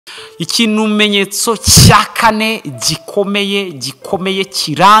ikimenyetso cya kane gikomeye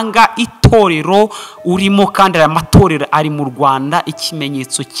kiranga itorero urimo, kandi aya matorero ari mu Rwanda.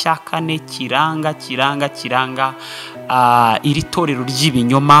 Ikimenyetso cya kane kiranga iri torero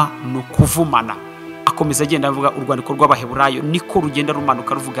ry'ibinyoma ni ukuvumana. Akomeza agenda avuga urwandiko rw'Abaheburayo niko rugenda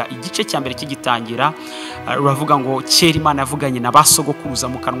rumanuka ruvuga igice cya mbere kigitangira, ruravuga ngo kera Imana yavuganye na basogokuruza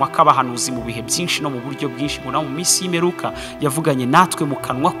mu kanwa k'abahanuzi mu bihe byinshi no mu buryo bwinshi, mu minsi y'imperuka yavuganye natwe mu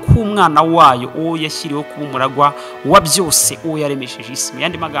kanwa k'umwana wayo uwo yashyiriweho kuba umuragwa wa byose, uwo yaremesheje isi. Mu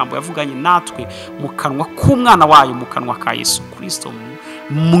yandi magambo yavuganye natwe mu kanwa k'umwana wayo, mu kanwa ka Yesu Kristo,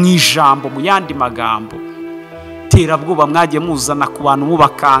 mu ijambo. Mu yandi magambo, terabwoba mwagiye muzana ku bantu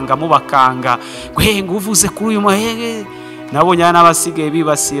mubakanga ngo uvuze kuri uyu muhege. Nabonye n'abasigaye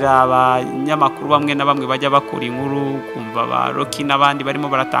bibasira abanyamakuru bamwe na bamwe bajya bakora inkuru, kumva ba Roki n'abandi barimo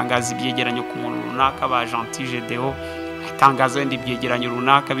baratangaza ibyegeranyo ku muntu runaka, ba 𝗔𝗠𝗔𝗩𝗪 atangaza wenda ibyegeranyo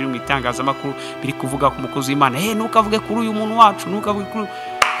runaka biri mu itangazamakuru biri kuvuga ku mukozi w'Imana, ntukavuge kuri uyu muntu wacu, ntukavuge kuri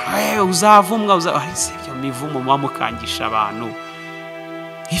uzavumwa, ibyo mivumo muba mukangisha abantu.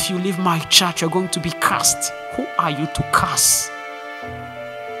 If you leave my church, you're going to be cursed. Who are you to curse?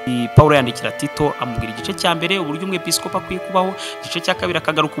 Paulo yandikira Tito amubwira igice cya mbere uburyo umwepiskopi akwiye kubaho, igice cya kabiri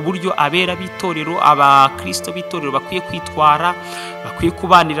akagaruka uburyo abera b'itorero, abakristo b'itorero bakwiye kwitwara, bakwiye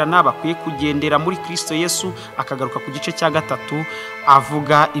kubanirana, bakwiye kugendera muri Kristo Yesu. Akagaruka ku gice cya gatatu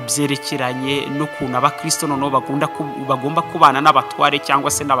avuga ibyerekeranye n'ukuntu abakristo noneho bagomba kubana n'abatware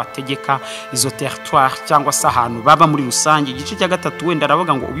cyangwa se n'abategeka izo territoire cyangwa se ahantu baba muri rusange. Igice cya gatatu wenda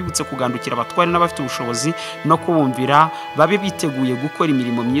aravuga ngo ubibutse kugandukira abatware n'abafite ubushobozi no kubumvira, babe biteguye gukora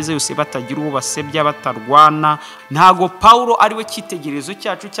imirimo myiza yose, batagira uwo basebya, batarwana. Ntago Paulo ari we cyitegererezo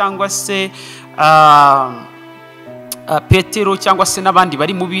cyacu cyangwa se Petero cyangwa se n'abandi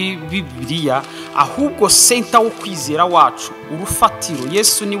bari mu Bibiliya, ahubwo senta wo kwizera wacu, urufatiro.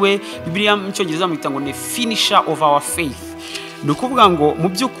 Yesu niwe Bibiliya mu Cyongereza mwita ngo ne finisher of our faith. Ni ukuvuga ngo mu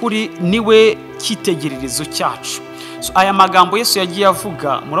by'ukuri niwe cyitegererezo cyacu. Aya magambo Yesu yagiye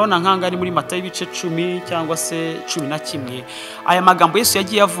avuga, murabona nkanga ari muri Matayo ibice 10 cyangwa se 11. Aya magambo Yesu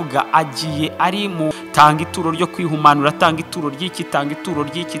yagiye avuga agiye ari mu tanga ituro ryo kwihumanura, tanga ituro ry'iki, tanga ituro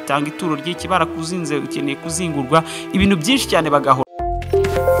ry'iki, tanga ituro ry'iki, barakuzinze ukeneye kuzingurwa, ibintu byinshi cyane bagahora.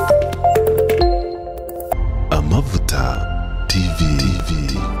 Amavuta TV.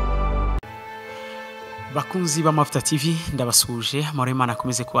 Bakunzi b'Amavuta TV, ndabasuje. Amahoro y'Imana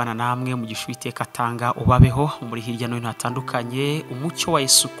akomeze kubana namwe, mu gishuiteka atanga ubabeho muri hirya no hino hatandukanye. Umucyo wa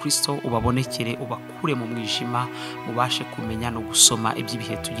Yesu Kristo ubabonekere, ubakure mu mwijima, mubashe kumenya no gusoma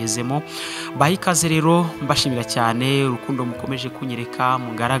iby'ibihe tugezemo. Baha ikaze rero, mbashimira cyane urukundo mukomeje kunyereka,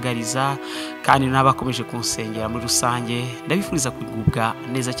 mungaragariza, kandi n'abakomeje kunsengera muri rusange. Ndabifuriza kugubwa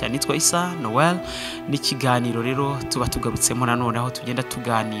neza cyane. Nitwa Isa Noel, n'ikiganiro rero tuba tugarutsemo nanone aho tugenda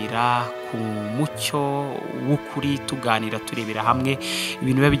tuganira ku mucyo w'ukuri, tuganira turebera hamwe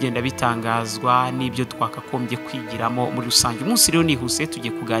ibintu biba bigenda bitangazwa n'ibyo twakakombye kwigiramo muri rusange. Umunsi rero nihuse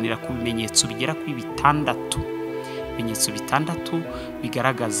tugiye kuganira ku bimenyetso bigera kuri 6. Ibimenyetso 6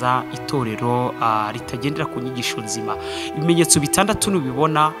 bigaragaza itorero ritagendera ku nyigisho nzima. Ibimenyetso 6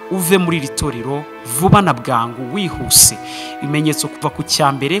 nubibona uve muri iri torero vuba na bwangu, wihuse. Ibimenyetso kuva ku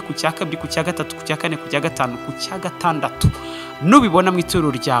cya mbere, ku cya kabiri, ku cya gatatu, ku cya kane, ku cya gatanu, ku cya gatandatu, nubibona mu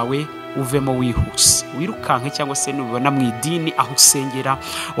itorero ryawe uvemo wihuse, wirukanke, cyangwa se nubibona mu idini aho usengera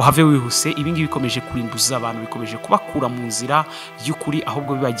uhave wihuse. Ibi ngibi bikomeje kurimbuza abantu, bikomeje kubakura mu nzira y'ukuri,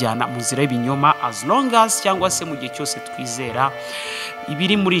 ahubwo bibajyana mu nzira y'ibinyoma. As long as cyangwa se mu gihe cyose twizera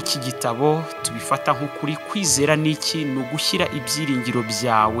ibiri muri iki gitabo, tubifata nk'ukuri. Kwizera n'iki? Ni ugushyira ibyiringiro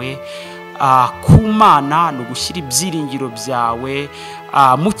byawe ku Mana, no gushyira ibyiringiro byawe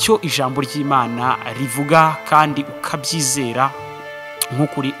mu cyo ijambo ry'Imana rivuga, kandi ukabyizera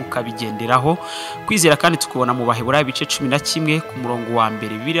nk'ukuri ukabigenderaho. Kwizera kandi tukubona mu Baheburayo ibice 11 ku murongo wa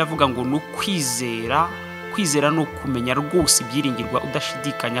mbere. Bibiliya avuga ngo ni ukwizera. Kwizera ni ukumenya rwose ibyiringirwa,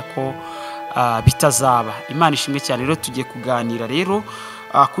 udashidikanya ko bitazaba. Imana ishimwe cyane. Rero tugiye kuganira rero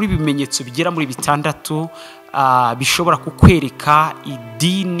kuri ibimenyetso bigera muri 6 bishobora kukwereka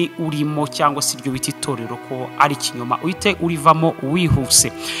idini urimo cyangwa se iryo bita itorero ko ari kinyoma, uhite urivamo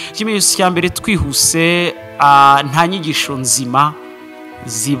wihuse. Ikimenyetso cya mbere twihuse, nta nyigisho nzima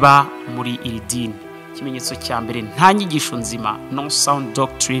ziba muri iri dini. Ikimenyetso cya mbere, nta nyigisho nzima, no sound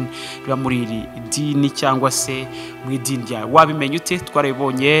doctrine biba muri iri dini cyangwa se mu idini ryawe. Wabimenya ute?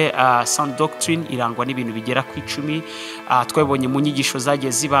 Twarabibonye sound doctrine irangwa n'ibintu bigera ku 10. Twabibonye mu nyigisho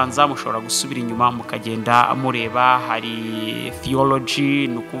zagiye zibanza, mushobora gusubira inyuma mukagenda mureba. Hari theology,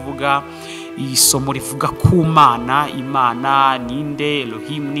 ni ukuvuga isomo rivuga ku Mana. Imana ninde,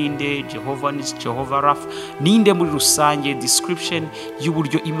 Elohim ninde, Jehovah ni Jehovah Rapha ninde, muri rusange description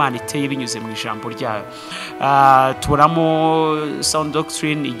y'uburyo Imana iteye binyuze mu ijambo ryayo. Tubonamo sound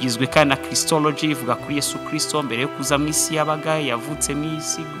doctrine igizwe kandi na Christology, ivuga kuri Yesu Kristo mbere yo kuza mu isi yabaga, yavutse mu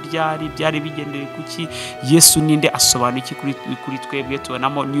isi byari bigendeye kuki, Yesu ninde, asobanura iki kuri twebwe.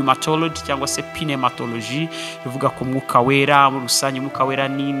 Tubonamo pneumatology cyangwa se pneumatology ivuga ku mwuka wera, muri rusange umwuka wera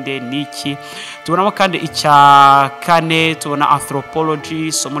ninde niki. Tubonamo kandi icya kane tubona anthropology,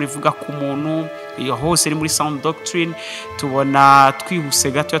 isomo rivuga ku muntu, iyo hose iri muri sound doctrine. Tubona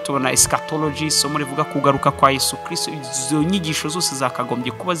twihuse gato tubona eschatology, isomo rivuga kugaruka kwa Yesu Kristo. Izo nyigisho zose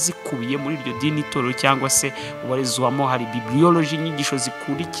zakagombye kuba zikubiye muri iryo dini itorero cyangwa se ubarizwamo. Hari bibliology, inyigisho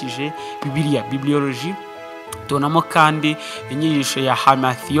zikurikije Bibiliya, bibliology. Tubonamo kandi inyigisho ya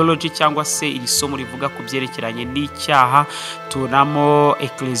theology cyangwa se iri somo rivuga ku byerekeranye n'icyaha. Tubonamo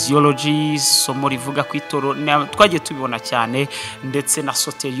ecclesiology, isomo rivuga ku itorero, twagiye tubibona cyane, ndetse na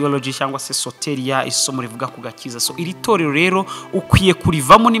soteriology cyangwa se soteria, isomo rivuga ku gakiza. So iri torero rero ukwiye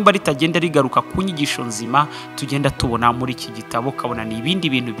kurivamo nimba ritagenda rigaruka ku nyigisho nzima tugenda tubona muri iki gitabo, kabona ni ibindi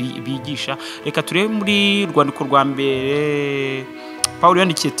bintu bigisha. Reka turebe muri rwandiko rwa mbere Paulo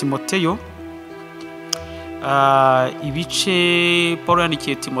yandikiye Timoteyo, ibice Paulo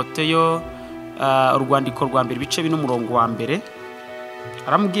yandikiye Timoteyo, urwandiko rwa mbere ibice bino umurongo wa mbere.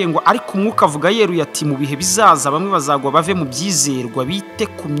 Aramubwiye ngo ariko umwuka avuga yeruye ati mu bihe bizaza bamwe bazagwa bave mu byizerwa bite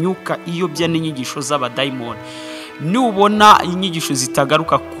ku myuka iyobya n'inyigisho z'abadayimoni. Nubona inyigisho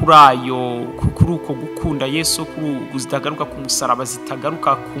zitagaruka kuri ayo, kuri uko gukunda Yesu, zitagaruka ku musaraba,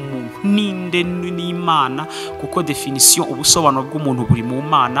 zitagaruka ku muntu ninde n'Imana, kuko definition ubusobanuro bw'umuntu buri mu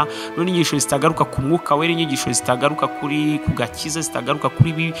Mana. No inyigisho zitagaruka ku mwuka wera, inyigisho zitagaruka ku gakiza, zitagaruka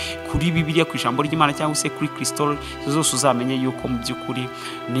kuri Bibiliya, ku ijambo ry'Imana cyangwa se kuri Kristo, zose uzamenye yuko mu by'ukuri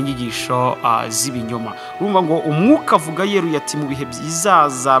n'inyigisho z'ibinyoma. Urumva ngo umwuka avuga yeruye ati mu bihe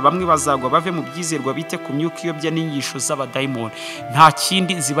bizaza bamwe bazagwa bave mu byizerwa bite ku myuka iyobya inyigisho z'abadayimoni. Nta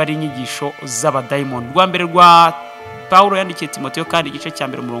kindi ziba ari inyigisho z'abadayimoni. Rwa mbere rwa Paulo yandikiye Timoteyo kandi igice cya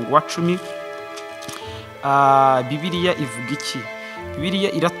mbere umurongo wa 10, Bibiliya ivuga iki?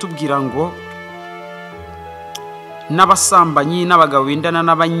 Bibiliya iratubwira ngo n'abasambanyi n'abagabo bindana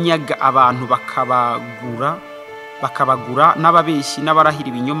n'abanyaga abantu bakabagura n'ababeshyi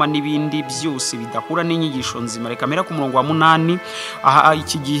n'abarahira ibinyoma n'ibindi byose bidahura n'inyigisho nzima. Reka mera ku murongo wa 8. Aha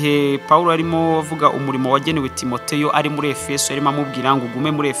iki gihe Paulo arimo avuga umurimo wagenewe Timoteyo ari muri Efeso, arimo amubwira ngo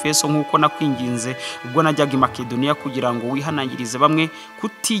ugume muri Efeso nk'uko nakwinginze ubwo najyaga i Makedoniya, kugira ngo wihanangirize bamwe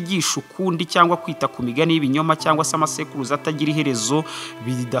kutigisha ukundi cyangwa kwita ku migani y'ibinyoma cyangwa se amasekuruza atagira iherezo,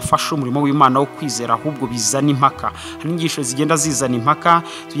 bidafasha umurimo w'Imana wo kwizera, ahubwo bizana impaka. Inyigisho zigenda zizana impaka.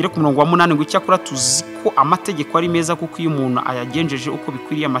 Tugere ku murongo wa 8 ngo icyakora tuzi ko amategeko ari meza kuko iyo umuntu ayagenjeje uko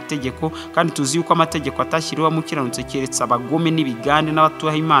bikwiriye amategeko, kandi tuzi yuko amategeko atashyiriweho umukiranutsi keretse abagome n'ibigande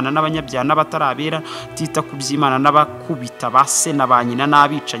n'abatuha Imana n'abanyabyaha n'abatarabera, tita ku by'Imana n'abakubita ba se na ba nyina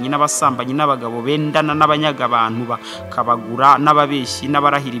n'abicanyi n'abasambanyi n'abagabo bendana n'abanyaga abantu bakabagura n'ababeshyi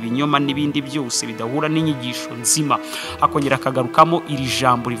n'abarahira ibinyoma n'ibindi byose bidahura n'inyigisho nzima. Akongera akagarukamo iri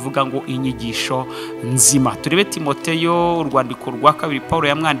jambo rivuga ngo inyigisho nzima. Turebe Timoteyo, urwandiko rwa kabiri Paulo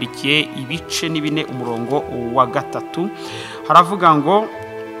yamwandikiye ibice ni 4 umurongo wa 3. Haravuga ngo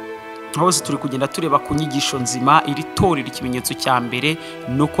hose turi kugenda tureba ku nyigisho nzima. Iri torero ikimenyetso cya mbere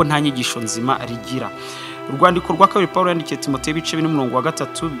nuko nta nyigisho nzima rigira. Urwandiko rwa kabiri Paulo yandikiye Timoteyo ibice 4 umurongo wa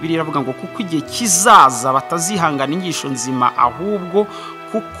 3, Bibiliya iravuga ngo kuko igihe kizaza batazihangana inyigisho nzima, ahubwo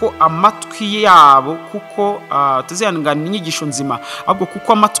kuko amatwi yabo tazihangana inyigisho nzima, ahubwo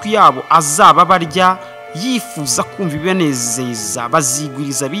kuko amatwi yabo azaba barya yifuza kumva ibibanezeza,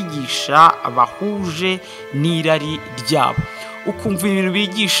 bazigwiriza bigisha bahuje n'irari ryabo. Ukumva ibintu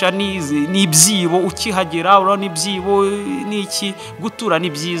bigisha n'ibyibo, ukihagera urabona ibyibo n'iki, gutura ni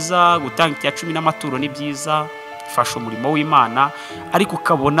byiza, gutanga icya 10 n'amaturo ni byiza, fasha umurimo w'Imana, ariko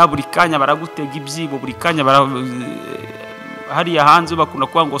ukabona buri kanya baragutega ibyibo, buri kanya hariya hanze bakunda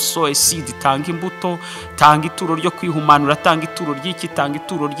kuvuga ngo sow seed, tanga imbuto, tanga ituro ryo kwihumanura, tanga ituro ry'iki, tanga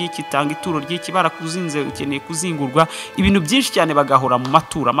ituro ry'iki, tanga ituro ry'iki. Barakuzinze, ukeneye kuzingurwa ibintu byinshi cyane, bagahora mu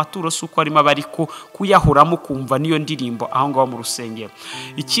maturo suko arimo bariko kuyahoramo, kumva niyo ndirimbo aho ngaho mu rusengero.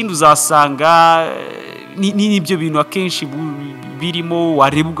 Ikindi uzasanga n'ibyo bintu akenshi birimo,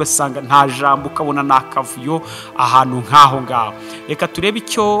 wareba ugasanga nta jambo, ukabona nakavuyo ahantu nk'aho ngaho. Reka turebe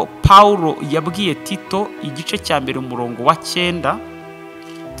icyo Paulo yabwiye Tito igice cya mbere umurongo wa 9.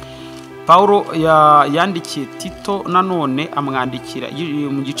 Paulo yandikiye Tito nanone amwandikira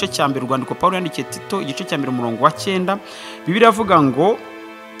mu gice cya mbere, urwandiko Paulo yandikiye Tito igice cya mbere umurongo wa 9. Bibiliya avuga ngo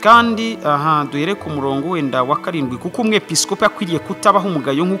kandi duhere ku murongo wenda wa 7 kuko umwepiskopi akwiriye kutabaho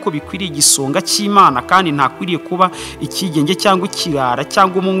umugayo nk'uko bikwiriye igisonga cy'Imana kandi ntakwiriye kuba ikigenge cyangwa ikirara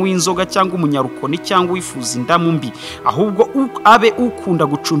cyangwa umunywi w'inzoga cyangwa umunyarukoni cyangwa wifuza indamu mbi, ahubwo abe ukunda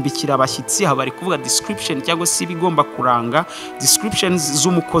gucumbikira abashyitsi. Aha bari kuvuga description cyangwa se ibigomba kuranga descriptions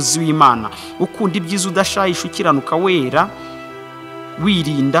z'umukozi w'Imana: ukunda ibyiza, udashayisha, ukiranuka, wera,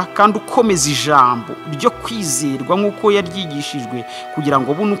 wirinda kandi ukomeza ijambo ryo kwizerwa nk'uko yaryigishijwe, kugira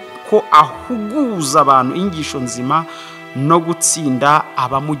ngo abone uko ahuguza abantu inyigisho nzima no gutsinda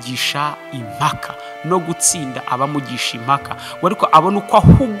abamugisha impaka. Ariko abone uko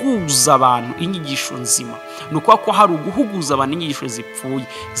ahuguza abantu inyigisho nzima, nuko ko hari uguhuguza abantu inyigisho zipfuye,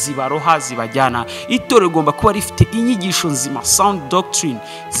 zibaroha, zibajyana. Itorero rigomba kuba rifite inyigisho nzima, sound doctrine,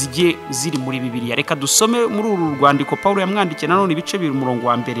 zigiye ziri muri Bibiliya. Reka dusome muri uru rwandiko Paulo yamwandikiye nanone ibice 2 umurongo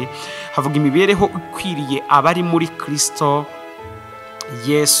wa 1, havuga imibereho ikwiriye abari muri Kristo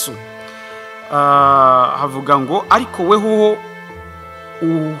Yesu. Havuga ngo ariko weho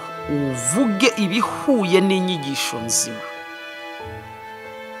uvuge ibihuye n'inyigisho nzima.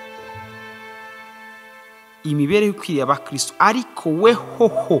 Imibereho ikwiriye abakristo, ariko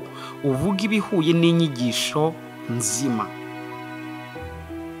weho uvuge ibihuye n'inyigisho nzima.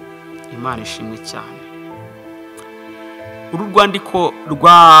 Imana ishimwe cyane. Uru rwandiko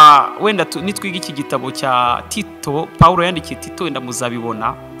rwa wenda nitwiga iki gitabo cya Tito, Paulo yandikiye Tito, wenda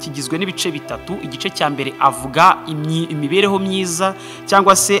muzabibona, kigizwe n'ibice 3. Igice cya mbere avuga imibereho myiza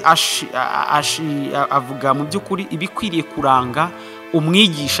cyangwa se avuga mu by'ukuri ibikwiriye kuranga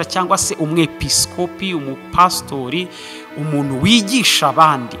umwigisha cyangwa se umwepiskopi, umupastori, umuntu wigisha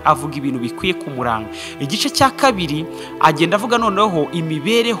abandi, avuga ibintu bikwiye kumuranga. Igice cya kabiri agenda avuga noneho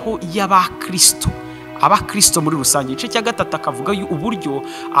imibereho y'abakristo, abakristo muri rusange. Igice cya gatatu akavuga uburyo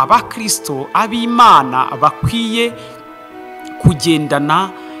abakristo ab'Imana bakwiye kugendana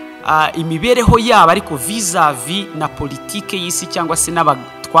imibereho yabo ariko vis-a-vis na politike y'isi cyangwa se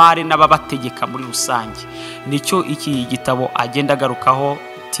n'abatware n'ababategeka muri rusange. Nicyo iki gitabo agenda agarukaho.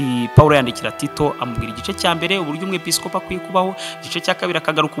 Paulo yandikira Tito amubwira igice cya mbere uburyo umwepiskopi akwiye kubaho, igice cya kabiri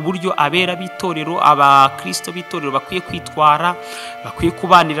akagaruka uburyo abera b'itorero, abakristo b'itorero bakwiye kwitwara, bakwiye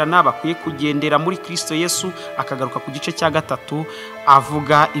kubanirana, bakwiye kugendera muri Kristo Yesu. Akagaruka ku gice cya gatatu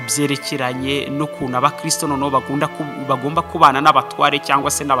avuga ibyerekeranye n'ukuntu abakristo noneho bagomba kubana n'abatware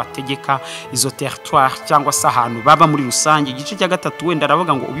cyangwa se n'abategeka izo territoire cyangwa se ahantu baba muri rusange. Igice cya gatatu wenda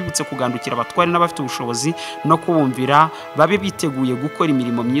aravuga ngo ubibutse kugandukira abatware n'abafite ubushobozi no kubumvira, babe biteguye gukora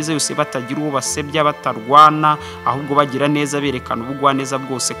imirimo myiza yose, batagira uwo basebya, batarwana, ahubwo bagira neza, berekana ubugwaneza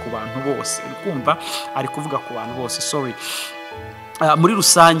bwose ku bantu bose. Kumva ari kuvuga ku bantu bose, muri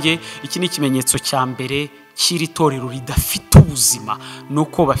rusange. Iki ni ikimenyetso cya mbere cy'iri torero ridafite ubuzima,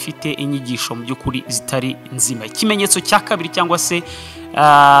 nuko bafite inyigisho mu by'ukuri zitari nzima. Ikimenyetso cya kabiri cyangwa se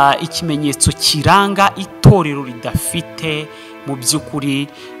ikimenyetso kiranga itorero ridafite mu by'ukuri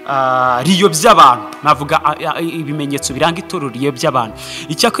riyobya abantu, navuga ibimenyetso biranga itorero riyobya abantu.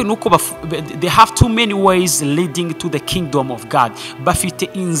 Icyakwe nuko they have too many ways leading to the kingdom of God. Bafite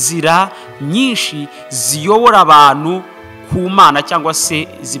inzira nyinshi ziyobora abantu ku Mana cyangwa se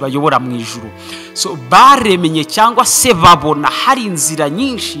zibayobora mu ijuru. So baremenye cyangwa se babona hari inzira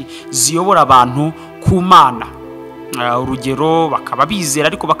nyinshi ziyobora abantu ku Mana. Urugero bakaba bizera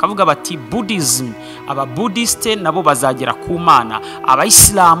ariko bakavuga bati Buddhism, aba Buddhist nabo bazagera ku Mana,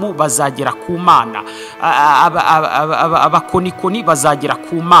 abayisilamu bazagera ku Mana, abakonikoni bazagera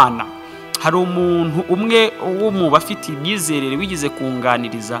ku Mana. Hari umuntu umwe wo mu bafite imyizerere wigize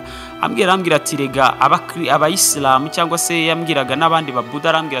kunganiriza ambwira ati rega abayisilamu cyangwa se yambwiraga n'abandi babuda,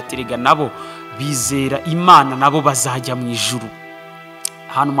 arambwira ati rega nabo bizera Imana, nabo bazajya mu ijuru.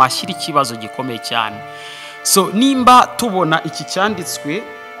 Ahantu mwashyira ikibazo gikomeye cyane. So nimba tubona iki cyanditswe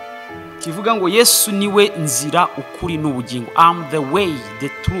kivuga ngo Yesu niwe nzira, ukuri n'ubugingo, I'm the way, the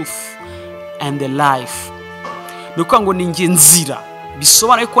truth and the life, nuko ngo ninjye nzira,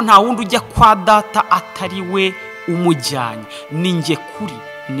 bisobanuye ko nta wundi ujya kwa data atari we umujyanye, ninjye kuri,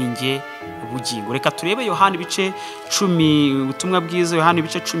 ninjye ubugingo. Reka turebe Yohana ibice 10, ubutumwa bwiza Yohana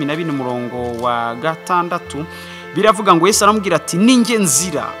ibice 14 umurongo wa 6. Biravuga ngo Yesu aramubwira ati ninjye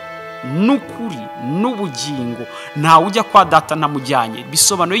nzira n'ukuri n'ubugingo, nta ujya kwa data namujyanye.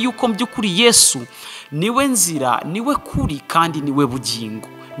 Bisobanuye yuko mu by'ukuri Yesu niwe nzira, niwe kuri kandi niwe bugingo.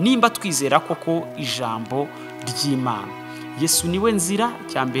 Nimba twizera koko ijambo ry'Imana, Yesu niwe nzira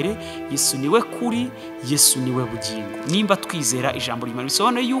cya mbere, Yesu niwe kuri, Yesu niwe bugingo. Nimba twizera ijambo ry'Imana,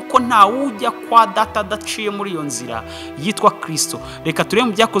 bisobanuye yuko nta ujya kwa data adaciye muri iyo nzira yitwa Kristo. Reka turebe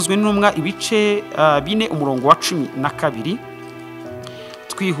mu byakozwe n'intumwa ibice 4 umurongo wa 12.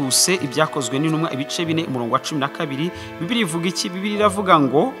 twihuse ibyakozwe n'intumwa ibice 4 umurongo wa 12 Bibiliya ivuga iki? Bibiliya iravuga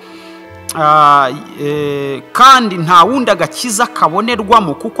ngo kandi nta wundi agakiza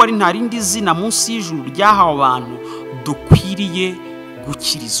kabonerwamo kuko ari nta rindi zina munsi y'ijuru ryahawe abantu dukwiriye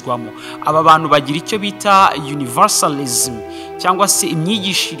gukirizwamo. Aba bantu bagira icyo bita universalism cyangwa se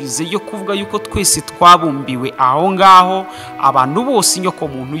imyigishirize yo kuvuga yuko twese twabumbiwe aho ngaho, abantu bose, inyoko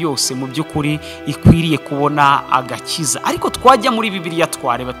muntu yose mu by'ukuri ikwiriye kubona agakiza. Ariko twajya muri Bibiliya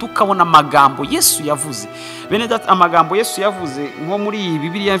twareba tukabona amagambo Yesu yavuze. Bene data, amagambo Yesu yavuze nko muri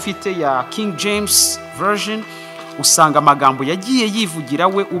Bibiliya mfite ya King James version, usanga amagambo yagiye yivugira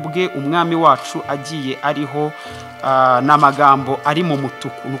we ubwe umwami wacu agiye ariho n'amagambo ari mu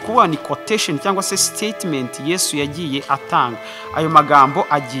mutuku. Nukuvuga ni quotation cyangwa se statement Yesu yagiye atanga. Ayo magambo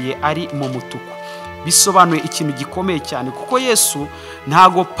agiye ari mu mutuku. Bisobanuye ikintu gikomeye cyane kuko Yesu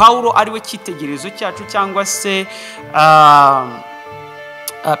ntago Paulo ari we cyitegerezo cyacu cyangwa se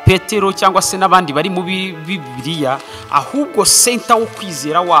Petero cyangwa se n'abandi bari mu Bibiliya, ahubwo center wo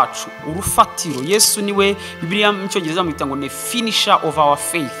kwizera wacu, urufatiro. Yesu niwe Bibiliya mu cyongereza mwita ngo ne finisher of our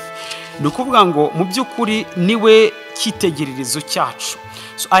faith. Nukuvuga ngo mu by'ukuri niwe cyitegererezo cyacu.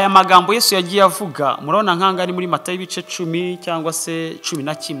 So aya magambo Yesu yagiye avuga, murabona nkanga ari muri Matayo ibice 10 cyangwa se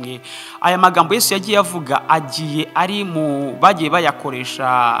 11. Aya magambo Yesu yagiye avuga agiye ari mu bagiye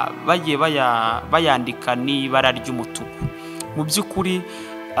bayakoresha, bagiye bayandika n'ibara ry'umutuku. Mu by'ukuri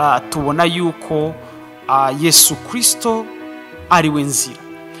tubona yuko Yesu Kristo ari we nzira.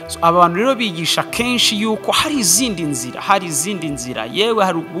 So abantu rero bigisha kenshi yuko hari izindi nzira, yewe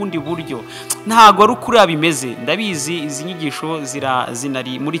hari ubundi buryo. Ntago ari ukuri bimeze. Ndabizi izi nyigisho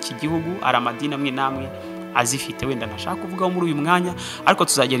zinari muri iki gihugu, ari amadini amwe namwe azifite, wenda ntashaka kuvuga muri uyu mwanya, ariko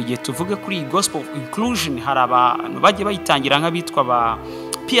tuzagera igihe tuvuge kuri gospel of inclusion. Hari abantu bagiye bayitangira nk'abitwa ba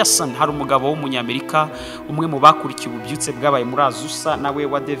Pearson. Hari umugabo w'umunyamerika umwe mu bakurikiye ububyutse bwabaye muri Azusa, nawe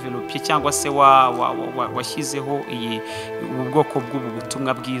wa develop cyangwa se washyizeho ubu bwoko bw'ubu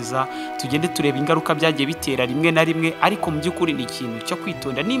butumwa bwiza. Tugende tureba ingaruka byagiye bitera rimwe na rimwe, ariko mu by'ukuri ni ikintu cyo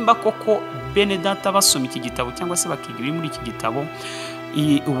kwitonda. Nimba koko bene data basoma iki gitabo cyangwa se bakiga biri muri iki gitabo,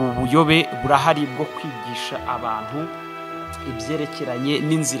 ubu buyobe burahari bwo kwigisha abantu ibyerekeranye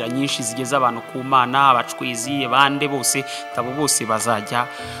n'inzira nyinshi zigeza abantu ku Mana, abacwizi bande bose, tabo bose bazajya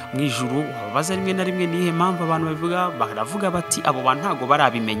mu ijuru. Babaza rimwe na rimwe nihe mpamvu abantu baravuga bati abo bantu ntago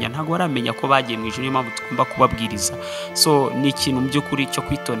baramenya ko bagiye mu ijuru, niyo mpamvu tugomba kubabwiriza. So ni ikintu mu by'ukuri cyo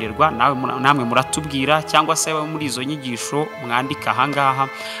kwitonderwa. Namwe muratubwira cyangwa se muri izo nyigisho mwandika ahangaha,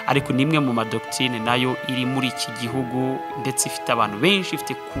 ariko nimwe mu madoctrine nayo iri muri iki gihugu, ndetse ifite abantu benshi,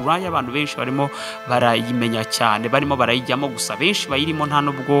 ifite kuraya abantu benshi barimo barayimenya cyane, barimo barayijyamo. Gusa benshi bayirimo nta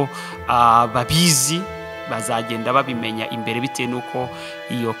nubwo babizi, bazagenda babimenya imbere bitewe nuko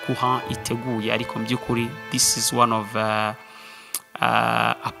iyo kuha iteguye. Ariko mu by'ukuri this is one of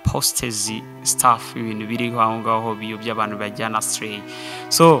apostasy stuff, ibintu biri aho ngaho biyobya abantu bajyana astray.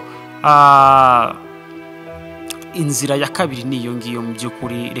 So inzira ya kabiri niyo ngiyo mu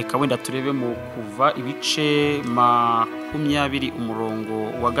by'ukuri. Reka wenda turebe mu Kuva ibice 20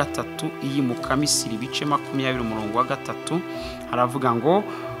 umurongo wa 3, iyi mu Kamisiri ibice 20 umurongo wa 3, haravuga ngo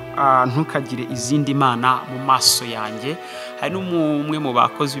ntukagire izindi mana mu maso yanjye. Hari n'umwe mu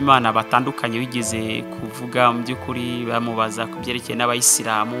bakozi b'Imana batandukanye wigeze kuvuga mu by'ukuri, bamubaza kubyerekeye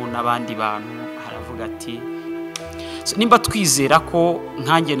n'abayisilamu n'abandi bantu, haravuga ati nimba twizera ko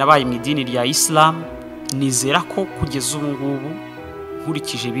nkanjye nabaye mu idini rya Islam, nizera ko kugeza ubu ngubu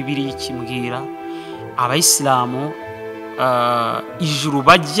nkurikije Bibiliya ikimbwira, abayisilamu ijuru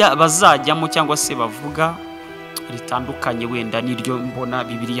bazajyamo cyangwa se bavuga ritandukanye wenda n'iryo mbona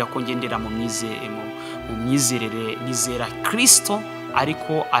Bibiliya ko ngendera mu myizerere. Nizera Kristo,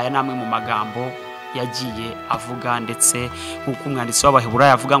 ariko aya namwe mu magambo yagiye avuga, ndetse nk'uko umwanditsi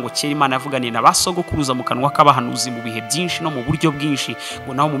w'Abaheburayo avuga ngo kera Imana yavuganiye n'abasogokuruza mu kanwa k'abahanuzi mu bihe byinshi no mu buryo bwinshi,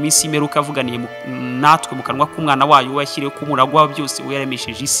 ngo naho mu minsi y'imperuka yavuganiye natwe mu kanwa k'umwana wayo washyiriyeho kumuragwa byose, we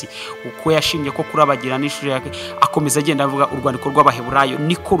yaremesheje isi. Uko yashimye ko kurabagira n'ishuri yake, akomeza agenda avuga urwandiko rw'Abaheburayo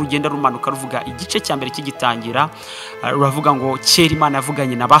niko rugenda rumanuka ruvuga. Igice cya mbere kigitangira ruravuga ngo kera Imana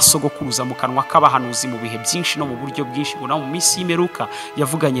yavuganye n'abasogokuruza mu kanwa k'abahanuzi mu bihe byinshi no mu buryo bwinshi, ngo naho mu minsi y'imperuka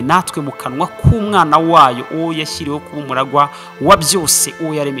yavuganye natwe mu kanwa k'umwana wayo, uwo yashyiriweho kuba umuragwa wa byose,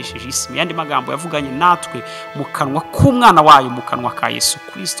 uwo yaremesheje isi. Mu yandi magambo yavuganye natwe mu kanwa k'umwana wayo, mu kanwa ka Yesu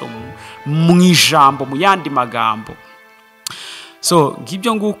Kristo, mu ijambo, mu yandi magambo. So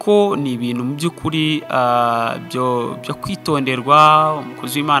ngibyo nguko ni ibintu mu by'ukuri byo kwitonderwa.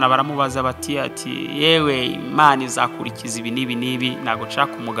 Umukozi w'Imana baramubaza bati yewe Imana izakurikiza ibi n'ibi, ntago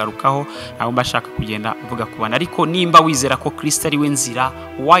nshaka kumugarukaho, ntago mbashaka kugenda mvuga ku bana. Ariko nimba wizera ko Kristo ari we nzira,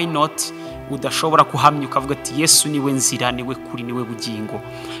 why not udashobora kuhamya ukavuga ati Yesu niwe nzira, niwe kuri, niwe bugingo.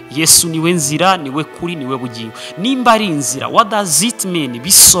 Yesu niwe nzira, niwe kuri, niwe bugingo. Nimba ari inzira, what does it mean?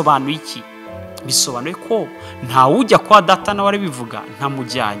 Bisobanuye iki? Bisobanuye ko nta ujya kwa data nawe bivuga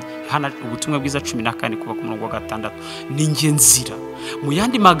ntamujyanye. Hana ubutumwa bwiza 14 kuva ku murongo wa 6. Ni nge nzira. Mu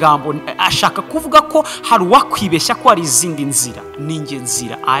yandi magambo ashaka kuvuga ko hari wakwibeshya ko ari izindi nzira. Ni nge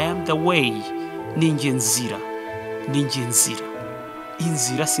nzira. I am the way. Ni nge nzira. Ni nge nzira.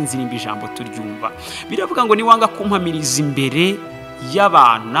 Inzira sinzi nimba ijambo turyumva. Biravuga ngo niwanga kumpamiriza imbere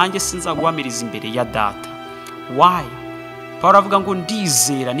y'abantu nanjye sinzaguhamiriza imbere ya data. Why? Paulo avuga ngo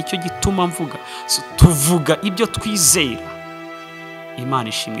ndizera, nicyo gituma mvuga. So, tuvuga ibyo twizera. Imana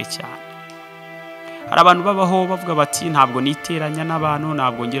ishimwe cyane. Hari abantu babaho bavuga bati ntabwo niteranya n'abantu,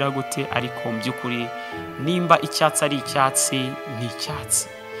 ntabwo ngira gute, ariko mu by'ukuri nimba icyatsi ari icyatsi ni icyatsi,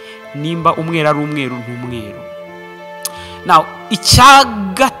 nimba umweru ari umweru n'umweru. Now icya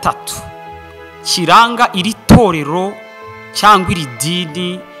gatatu kiranga iri torero cyangwa iri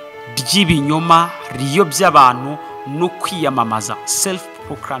dini ry'ibinyoma riyobya abantu no kwiyamamaza, self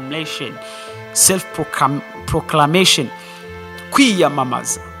proclamation,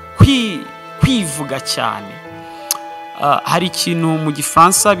 kwiyamamaza, kwivuga cyane. Hari ikintu mu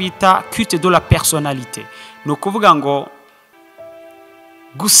gifaransa bita culte de la personnalité, no kuvuga ngo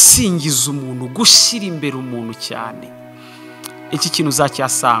gusingiza umuntu, gushyira imbere umuntu cyane. Iki kintu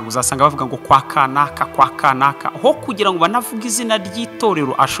uzasanga bavuga ngo kwa kanaka, ho kugira ngo banavuga izina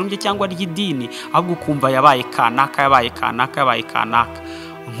ry'itorero ashumbye cyangwa ry'idini, ahubwo kumva yabaye kanaka.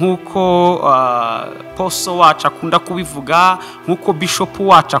 Nkuko poso wacu akunda kubivuga, nkuko bishop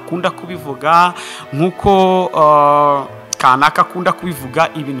wacu akunda kubivuga, nkuko kanaka akunda kubivuga,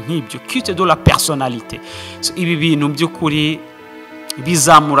 ibintu nk'ibyo. Culte de la personnalité. So, ibi bintu by'ukuri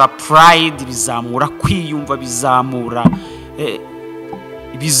bizamura pride, bizamura kwiyumva, bizamura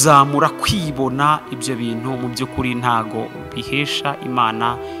kwibona. Ibyo bintu mu by'ukuri ntago bihesha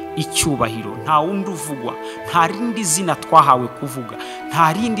Imana icyubahiro. Nta wundi uvugwa, nta rindi zina twahawe kuvuga,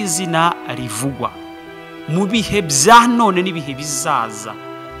 nta rindi zina rivugwa mu bihe bya none n'ibihe bizaza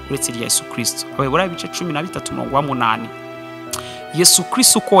uretse rya Yesu Kristo. Abaheburayo ibice 13:8. Yesu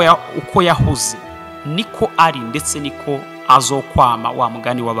Kristo uko yahoze niko ari ndetse niko azokwama, wa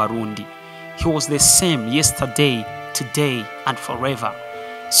mugani w'abarundi. He was the same yesterday, today and forever.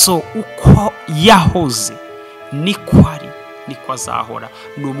 So uko yahoze niko ari, niko azahora.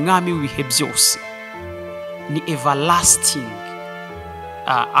 Ni umwami w'ibihe byose. Ni everlasting.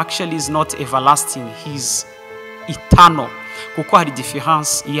 Actually is not everlasting, he's eternal. Kuko hari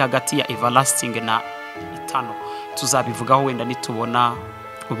difference iri hagati ya everlasting na eternal. Tuzabivugaho wenda nitubona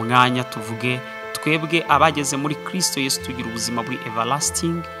umwanya tuvuge. Twebwe abageze muri Kristo Yesu tugira ubuzima buri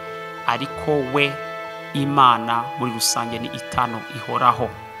everlasting, ariko we Imana muri rusange ni eternal, ihoraho.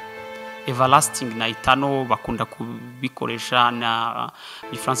 Everlasting na eternal bakunda kubikoresha na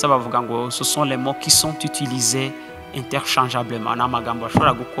Ifaransa bavuga ngo ce sont les mots qui sont utilisés interchangeablement. Na magambo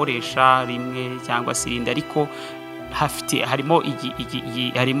ashobora gukoresha rimwe cyangwa se irindi, ariko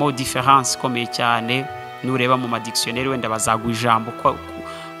harimo difference komeye cyane. Nureba mu dictionnaire wenda bazagwa ijambo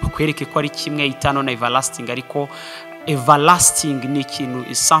kwereke ko ari kimwe eternal na everlasting, ariko everlasting ni ikintu,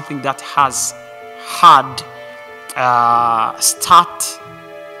 is something that has had start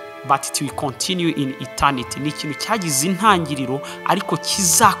but it will continue in eternity. Ni ikintu cyagize intangiriro ariko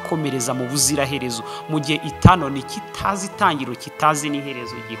kizakomereza mu buziraherezo, mu gihe eternal ni kitazi itangiriro, kitazi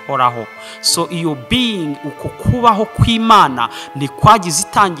n'iherezo, gihoraho. So iyo being, uko kubaho kw'Imana ni kwagize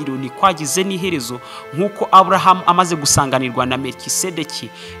itangiriro, ni kwagize n'iherezo. Nkuko Abraham amaze gusanganirwa na Melkisedeki,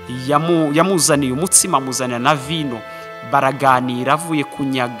 yamuzaniye umutsima, amuzanira na vino, baraganira avuye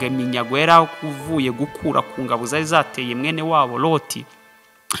kunyaga iminyago yari kuvuye gukura ku ngabo zari zateye mwene wabo Loti.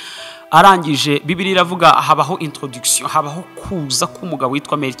 Arangije Bibiliya iravuga habaho introduction, habaho kuza k'umugabo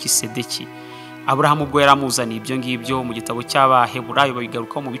witwa Melkisedeki. Abraham ubwo yaramuzaniye ibyo ngibyo mu gitabo cy'Abaheburayo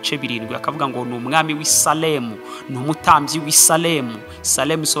babigarukaho mu bice 7, akavuga ngo ni umwami w'i Salemu, ni umutambyi w'i Salemu.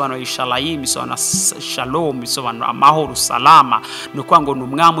 Salemu isobanura Shalayim, isobanura Shalom, isobanura amahoro, salama. No kwa ngo ni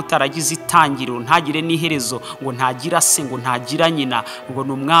umwami utaragize itangiriro, ntagire n'iherezo, ngo ntagira se, ngo ntagira nyina, ngo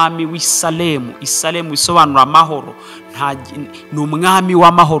ni umwami w'i Salemu. Isalemu isobanura amahoro, ni umwami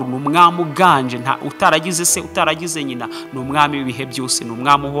w'amahoro, ni umwami uganje, utaragize se, utaragize nyina, ni umwami w'ibihe byose, ni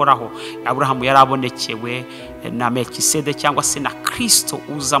umwami uhoraho. Abraham yarabonekewe na Melkisedeki cyangwa se na Kristo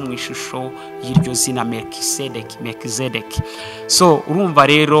uza mu ishusho y'iryo zina Melkisedeki. So urumva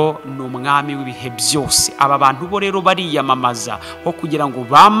rero ni umwami w'ibihe byose. Aba bantu bo rero bariyamamaza ho kugira ngo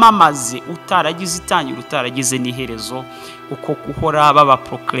bamamaze utaragize itangiriro, utaragize n'iherezo, uko guhora baba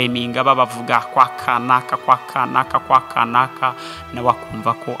proclaiminga babavuga kwa kanaka nawe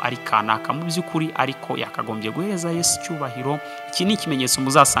akumva ko ari kanaka mu by'ukuri, ariko yakagombye guhereza Yesu icyubahiro. Iki ni ikimenyetso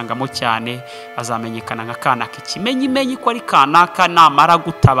muzasangamo cyane, azamenyekana nka kanaka. Ikimenyimenyi ko ari kanaka namara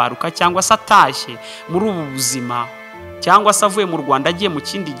gutabaruka cyangwa se atashye muri ubu buzima, cyangwa se avuye mu Rwanda agiye mu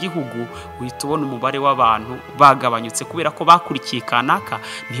kindi gihugu, uhita ubona umubare w'abantu bagabanyutse kubera ko bakurikiye kanaka,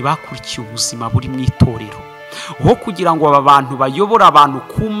 ntibakurikiye ubuzima buri mu itorero. Aho kugira ngo aba bantu bayobora abantu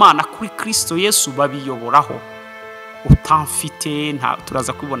ku Mana kuri Kristo Yesu babiyoboraho, utamfite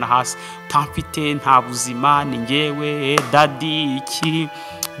turaza kubibona hasi, utamfite nta buzima, ni ngewe daddy iki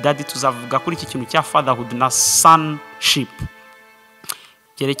daddy. Tuzavuga kuri iki kintu cya fatherhood na sonship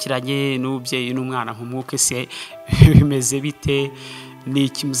cyerekeranye n'ubyeyi n'umwana nk'umwuka, se bimeze bite? Ni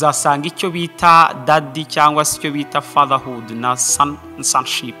iki muzasanga icyo bita daddy cyangwa se icyo bita fatherhood na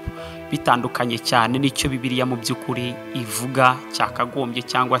sonship bitandukanye cyane n'icyo Bibiliya mu by'ukuri ivuga cyakagombye,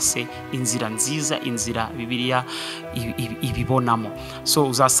 cyangwa se inzira nziza, inzira Bibiliya ibibonamo. So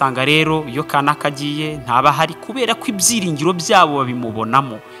uzasanga rero iyo kanaka agiye ntaba hari, kubera ko ibyiringiro byabo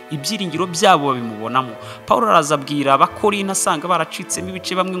babimubonamo, ibyiringiro byabo babimubonamo. Paulo arazabwira Bakorera asanga baracitsemo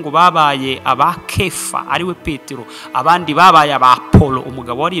ibice, bamwe ngo babaye aba Kefa ariwe Petero, abandi babaye aba Apolo,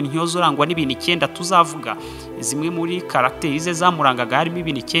 umugabo wari intyozo urangwa n'ibintu 9 tuzavuga. Zimwe muri karakteri ze zamurangaga harimo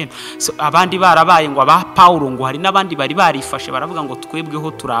ibintu 9. So abandi barabaye ngo aba Paulo, ngo hari n'abandi bari barifashe baravuga ngo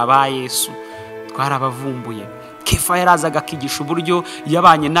twebweho turaba Yesu, twarabavumbuye. Kefa yarazaga akigisha uburyo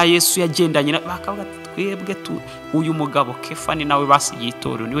yabanye na Yesu, yagendanye bakavuga twebwe uyu mugabo Kefa ni nawe basigiye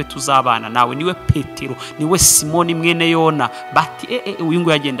itorero, niwe tuzabana nawe, niwe Petero, niwe Simoni mwene Yona. Bati uyu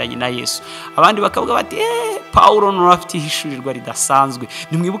ngo yagendanye na Yesu. Abandi bakavuga bati Paulo n'urafite ihishurirwa ridasanzwe.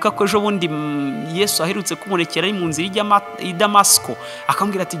 Nimwibuka ko ejo bundi Yesu aherutse kumunekera ari mu nzira i Damasiko,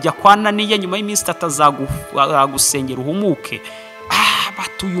 akambwira ati jya kwa Ananiya, nyuma y'iminsi 3 azagusengera uhumuke.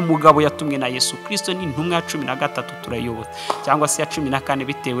 Batuye umugabo yatumwe na Yesu Kristo, ni intumwa ya 13 turayobotse, cyangwa se ya 14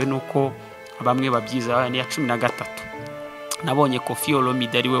 bitewe nuko bamwe babyiza, ni ya 13. Nabonye Kofi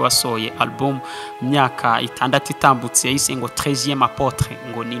Olomide ari we wasohoye album myaka 6 itambutse yise ngo 13e apôtre,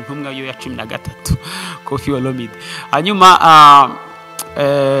 ngo ni intumwa yo ya 13 Kofi Olomide. Hanyuma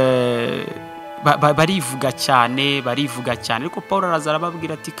barivuga cyane, ariko Paulo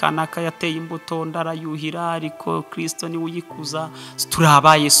arazarababwira ati kanaka yateye imbuto ndarayuhira, ariko Kristo ni uyikuza.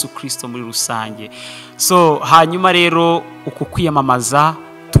 Turaba Yesu Kristo muri rusange. So hanyuma rero uko kwiyamamaza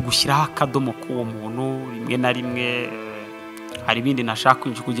tugushyiraho akadomo k'uwo muntu, rimwe na rimwe hari ibindi nashaka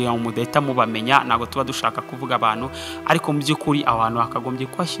kugira ngo mudahita mubamenya, ntabwo tuba dushaka kuvuga abantu, ariko mu by'ukuri abantu bakagombye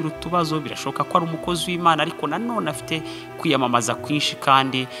kwashyira utubazo. Birashoboka ko ari umukozi w'Imana, ariko nanone afite kwiyamamaza kwinshi,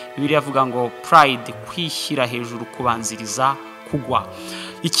 kandi Bibiliya avuga ngo pride, kwishyira hejuru kubanziriza kugwa.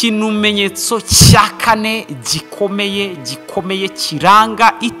 Ikimenyetso cya 4 gikomeye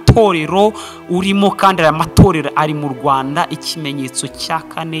kiranga itorero urimo, kandi aya matorero ari mu Rwanda. Ikimenyetso cya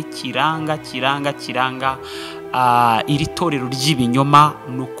 4 kiranga iri torero ry'ibinyoma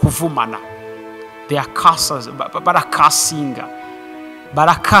ni ukuvumana.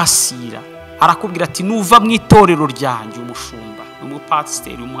 barakasira. Arakubwira ati nuva mu itorero ryanjye, umushumba,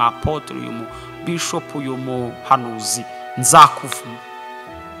 umupasiteri, umuapotre, umubishop, umuhanuzi, nzakuvuma.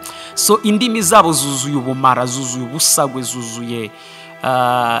 So indimi zabo zuzuye ubumara, zuzuye ubusagwe, zuzuye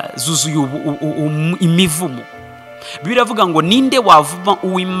imivumo. Biravuga ngo ninde wavuma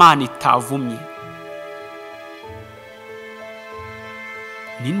uw'Imana itavumye?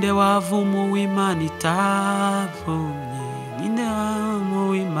 Ninde wavuma uw'Imana itavumye? Ninde wavuma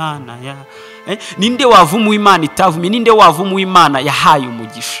uw'Imana ninde wavuma uw'Imana itavumye? Ninde wavuma uw'Imana yahaye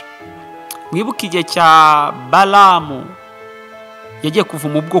umugisha? Mwibuka igihe cya Balamu yagiye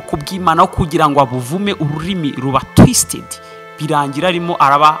kuvuma ubwoko bw'Imana kugira ngo abuvume, ururimi ruba twisted, birangira arimo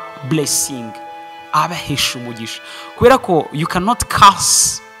araba blessing, abahesha umugisha. Kubera ko you cannot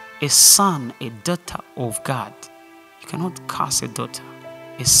curse a son, a daughter of God. You cannot curse a daughter,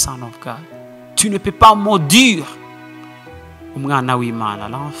 a son of God. Tu ne peux pas maudire umwana w'Imana,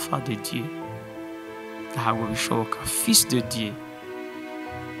 l'enfant de Dieu. Ntabwo bishoboka. Fils de Dieu,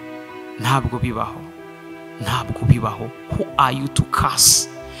 ntabwo bibaho. Who are you to curse?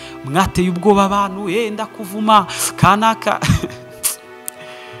 Mwateye ubwoba abantu, ndakuvuma kanaka.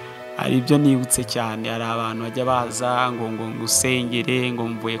 Ari ibyo nibutse cyane, ari abantu bajya baza ngo usengere, ngo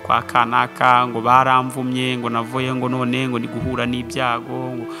mvuye kwa kanaka, ngo baramvumye, ngo navuye, ngo none ngo ni guhura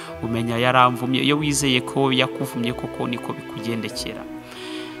n'ibyago, ngo umenya yaramvumye. Iyo wizeye ko yakuvumye koko niko bikugendekera.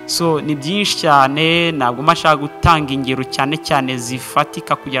 So ni byinshi cyane, ntabwo mashaka gutanga ingero cyane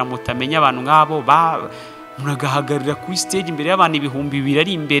zifatika kugira ngo mutamenya abantu nk'abo muragahagarira kuri stage imbere y'abantu ibihumbi 2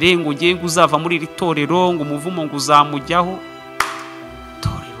 ari imbere ngo ngiye nguzava muri iri torero ngo umuvumo ngo uzamujyaho.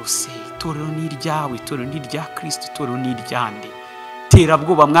 Torero se, torero ni iryawe, torero ni irya Kristo, torero ni iryande.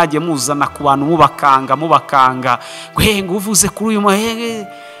 Terabwoba mwagiye muzana ku bantu mubakanga ngo uvuze kuri uyu muhege.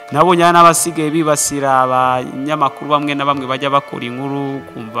 Nabonye n'abasigaye bibasira abanyamakuru bamwe na bamwe bajya bakora inkuru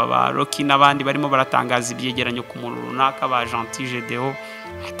kumva ba Rocky n'abandi barimo baratangaza ibyegeranyo ku muntu runaka ba 𝗔𝗠𝗔𝗩𝗨𝗧𝗔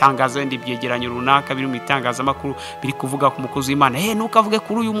atangaza wenda ibyegeranyo runaka biri mu itangazamakuru biri kuvuga ku mukozi w'Imana. Ntukavuge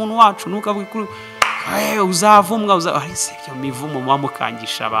kuri uyu muntu wacu, ntukavuge kuri uzavumwa ariko ibyo mivumo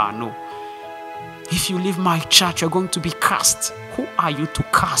mukangisha abantu. If you leave my church you're going to be cursed. Who are you to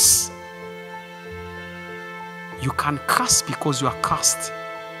curse? You can curse because you are cursed.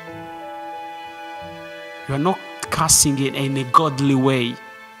 You are not cursing in a godly way.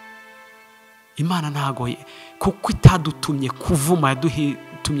 Imana ntago kuko itadutumye kuvuma,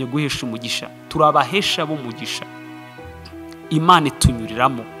 yadutumye guhesha umugisha. Turabahesha b'umugisha. Imana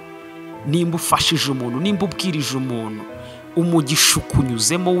itunyuriramo. Nimba ufashije umuntu, nimba ubwirije umuntu, umugisha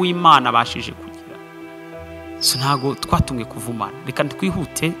ukunyuzemo w'Imana abashije kugira. So ntago twatumwe kuvumana. Reka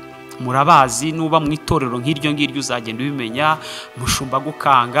twihute. Murabazi nuba mu itorero nk'iryo ngiryo uzagenda ubimenya. Mushumba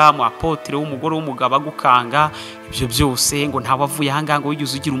gukanga, mu apotre w'umugore w'umugabo gukanga, ibyo byose ngo ntawavuye ahanga ngo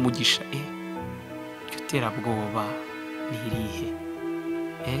wigeze ugira umugisha. Iryo terabwoba ni irihe?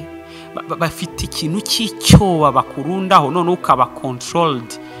 Bafite ikintu cy'icyoba bakurundaho none ukaba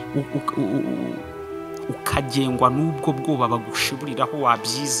controlled, ukagengwa n'ubwo bwoba bagushiburiraho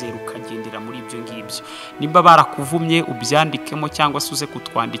wabyizera ukagendera muri ibyo ngibyo. Nimba barakuvumye ubyandikemo cyangwa se uze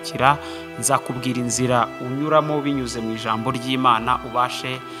kutwandikira, nzakubwira inzira unyuramo binyuze mu ijambo ry'Imana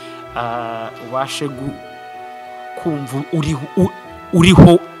ubashe kumva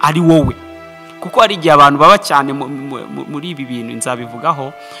uriho ari wowe. Kuko hari igihe abantu baba cyane muri ibi bintu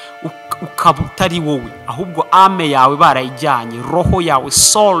nzabivugaho ukaba utari wowe, ahubwo ame yawe barayijyanye, roho yawe,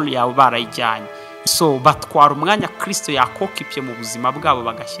 soul yawe barayijyanye. So batwara umwanya Kristo yakokipye mu buzima bwabo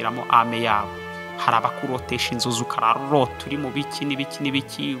bagashyiramo ame yabo. Hari abakurotesha inzozi ukararota uri mu biki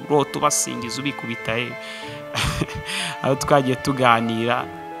n'ibiki urota ubasingiza ubikubita aho twagiye tuganira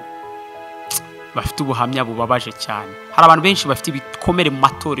bafite ubuhamya bubabaje cyane. Hari abantu benshi bafite ibikomere mu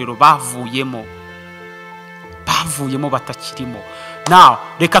matorero bavuyemo batakirimo. Now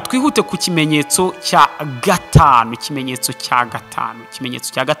reka twihute ku kimenyetso cya gatanu. Ikimenyetso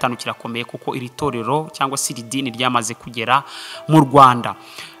cya gatanu kirakomeye kuko iri torero cyangwa se iri dini ryamaze kugera mu Rwanda.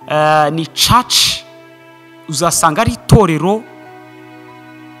 Ni church, uzasanga ari itorero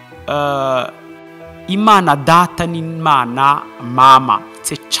Imana data n'Imana mama.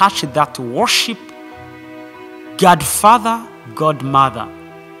 It's a church that worship God Father, God Mother.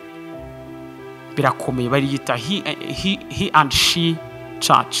 Birakomeye bariyita he and she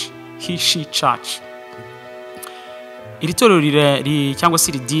church. He she church. Iri torero cyangwa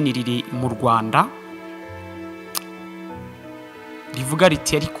se iri dini riri mu Rwanda rivuga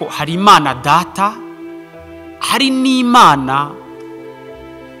riti ariko hari Imana data, hari n'Imana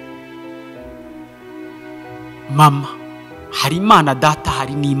mama. Hari Imana data,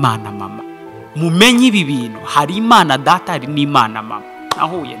 hari n'Imana mama. Mumenye ibi bintu, hari Imana data, hari n'Imana mama.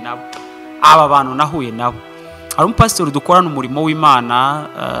 Nahuye nabo aba bantu, nahuye nabo. Hari umupasiteri dukorana umurimo w'Imana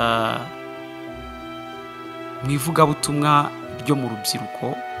mwivuga butumwa ryo mu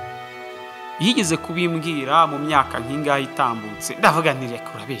rubyiruko, yigeze kubimbwira mu myaka nk'ingaho itambutse. Ndavuga nti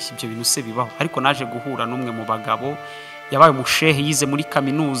reka urabeshya, ibyo bintu se bibaho. Ariko naje guhura n'umwe mu bagabo yabaye umushehe, yize muri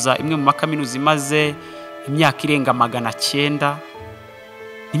kaminuza, imwe mu makaminuza imaze imyaka irenga 900.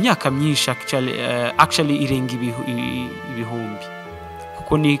 Imyaka myinshi actually irenga ibihumbi,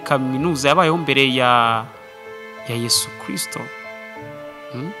 kuko ni kaminuza yabayeho mbere ya Yesu Kristo.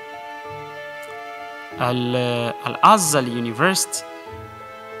 Al-Azhar University,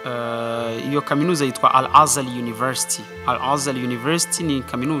 iyo kaminuza yitwa Al-Azhar University. Al-Azhar University ni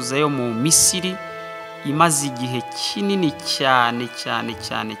kaminuza yo mu Misiri imaze igihe kinini cyane.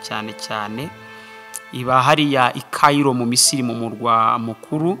 Iba hariya i Cairo mu Misiri mu murwa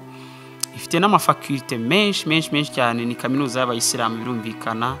mukuru. Ifite n'amafakulte menshi cyane. Ni kaminuza y'abayisilamu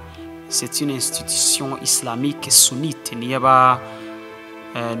birumvikana. C'est une institution islamique sunnite, ni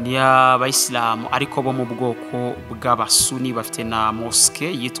y'abayisilamu ariko bo mu bwoko bw'abasuni. Bafite na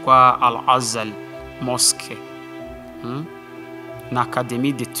mosque yitwa Al-Azhar Mosque, na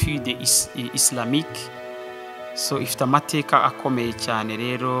Académie d'études islamiques. So ifite amateka akomeye cyane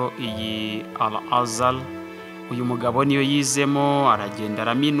rero iyi Al-Azhar. Uyu mugabo niyo yizemo, aragenda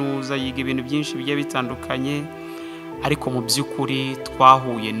araminuza, yiga ibintu byinshi bigiye bitandukanye. ariko mu by'ukuri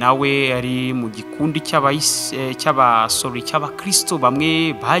twahuye nawe ari mu gikundi cy'abakristo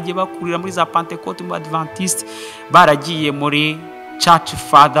bamwe bagiye bakurira muri za Pentecote mu Adventiste baragiye muri Church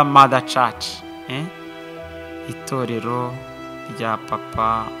Father Mother Church, itorero rya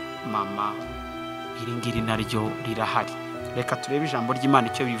papa mama, iri ngiri naryo rirahari. Reka turebe ijambo ry'Imana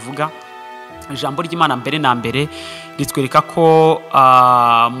icyo bivuga. Ijambo ry'Imana mbere na mbere ritwereka ko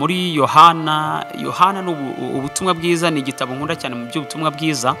muri Yohana ni ubutumwa bwiza, ni igitabo nkunda cyane mu by'ubutumwa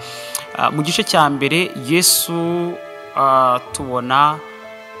bwiza. Mu gice cya mbere Yesu tubona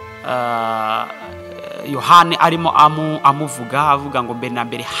Yohana arimo avuga ngo mbere na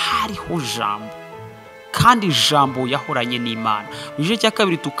mbere hariho Jambo, kandi Jambo yahoranye n'Imana. Mu gice cya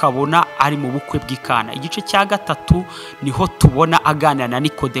kabiri tukabona ari mu bukwe bw'Ikana. Igice cya gatatu niho tubona aganira na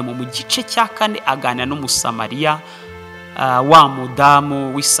Nikodemo. Mu gice cya kane aganira n'umusamariya, wa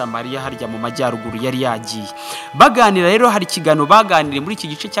mudamu w'Isamariya harya mu majyaruguru yari yagiye baganira. Rero hari ikiganiro baganiriye muri iki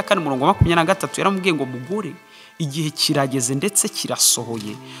gice cya kane murongo 23, yaramubwiye ngo mugore, igihe kirageze ndetse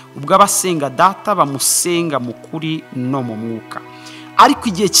kirasohoye ubwo abasenga data bamusenga mu kuri no mu mwuka, ariko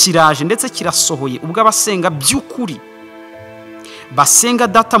igihe kiraje ndetse kirasohoye ubwo abasenga by'ukuri basenga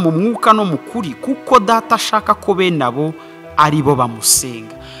data mu mwuka no mu kuri, kuko data ashaka ko bene abo ari bo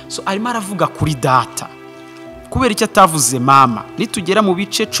bamusenga. So arimo aravuga kuri data. Kubera icyo atavuze mama? Nitugera mu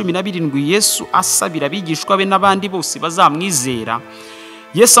bice 17 Yesu asabira abigishwa be n'abandi bose bazamwizera,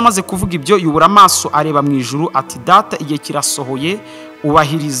 Yesu amaze kuvuga ibyo yubura amaso areba mu ijuru ati, data igihe kirasohoye,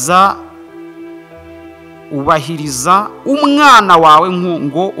 ubahiriza umwana wawe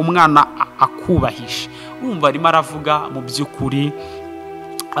ngo umwana akubahishe. Urumva arimo aravuga mu by'ukuri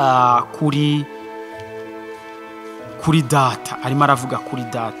kuri data, arimo aravuga kuri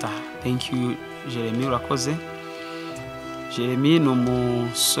data. Thank you Jeremy, urakoze. Jeremy ni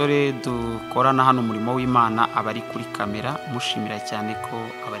umusore dukorana hano umurimo w'Imana, aba ari kuri kamera, mushimira cyane ko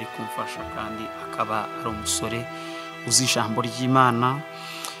aba ari kumfasha kandi akaba ari umusore uzi ijambo ry'Imana.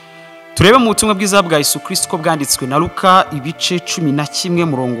 Turebe mu butumwa bwiza bwa Yesu Kristo ko bwanditswe na Luka ibice 11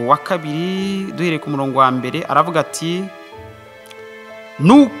 murongo wa 2, duhereye ku murongo wa 1, aravuga ati,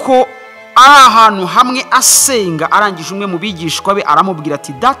 nuko ahantu hamwe asenga arangije umwe mu bigishwa be aramubwira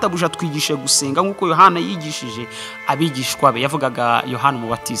ati, data buja twigishe gusenga nk'uko Yohana yigishije abigishwa be. Yavugaga Yohana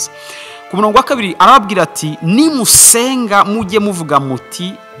Umubatiza. Ku murongo wa 2 arababwira ati, nimusenga mujye muvuga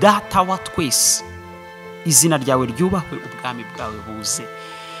muti, data wa twese, izina ryawe ryubahwe, ubwami bwawe buze.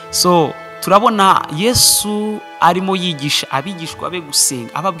 So turabona Yesu arimo yigisha abigishwa be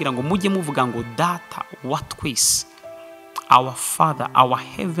gusenga, ababwira ngo mujye muvuga ngo data wa twese, our Father, our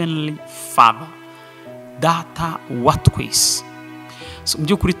heavenly Father, data wa twese. So mu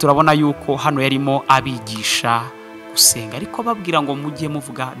by'ukuri turabona yuko hano yarimo abigisha gusenga, ariko babwira ngo mujye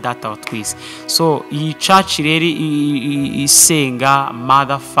muvuga data wa twese. So iyi church rero isenga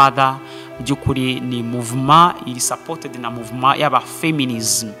mother father, mu by'ukuri ni movement iri supported na movement y'aba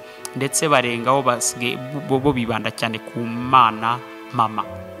feminism, ndetse barengaho basige bo bibanda cyane ku mana mama.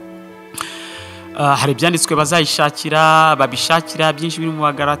 Hari byanditswe bazayishakira babishakira byinshi biri mu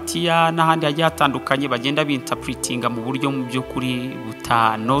Bagalatiya n'ahandi hagiye hatandukanye, bagenda binterpretinga mu buryo mu byo kuri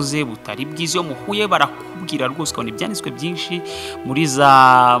butanoze butari bwiza. Iyo muhuye barakubwira rwose ko ibyanditswe byinshi muri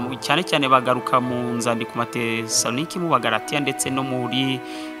za cyane cyane bagaruka mu nzandiko Matesalonike mu Bagalatiya ndetse no muri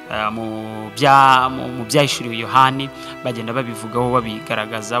mu byahishuriwe Yohani, bagenda babivugaho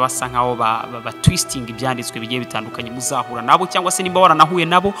babigaragaza basa nkaho ba twisting ibyanditswe bigiye bitandukanye. Muzahura nabo cyangwa se nimba waranahuye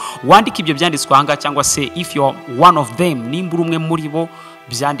nabo, wandika ibyo byanditswe ahangaha, cyangwa se if you are one of them, nimba umwe muri bo,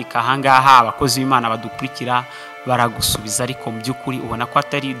 byandika ahangaha. Abakozi b'Imana badukurikira baragusubiza, ariko mu by'ukuri ubona ko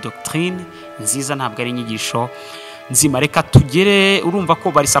atari doctrine nziza, ntabwo ari inyigisho nzima. Reka tugere, urumva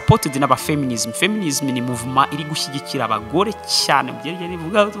ko bari supported n'aba feminism. Feminism ni movement iri gushyigikira abagore cyane, byereye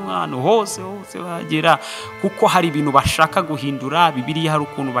nivuga ahantu hose bagera, kuko hari ibintu bashaka guhindura. Bibiliya hari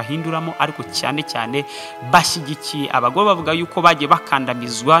ukuntu bahinduramo, ariko cyane cyane bashyigikiye abagore, bavuga yuko bagiye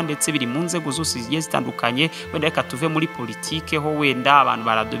bakandamizwa ndetse biri mu nzego zose zigiye zitandukanye. Wenda reka tuve muri politike ho, wenda abantu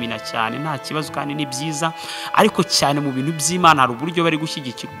baradomina cyane, nta kibazo kandi ni byiza, ariko cyane mu bintu by'Imana hari uburyo bari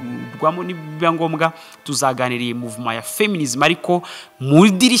gushyigikirwamo. Nibiba ngombwa tuzaganiriye movement ya feminism, ariko mu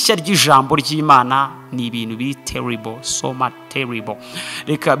dirishya ry'ijambo ry'Imana ni ibintu biri terrible, so much terrible.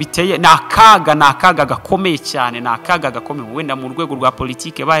 Reka biteye nakaga gakomeye cyane, nakaga gakomeye. Wenda mu rwego rwa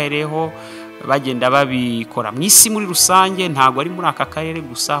politike bahereho bagenda babikora mu isi muri rusange, ntago ari muri aka karere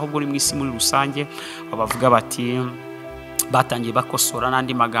gusa, ahubwo ari mu isi muri rusange. Bavuga bati batangiye bakosora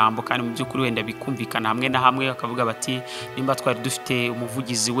n'andi magambo, kandi mu by'ukuri wenda bikumvikana hamwe na hamwe. Bakavuga bati nimba twari dufite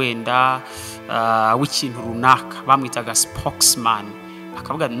umuvugizi wenda w'ikintu runaka, bamwitaga spokesman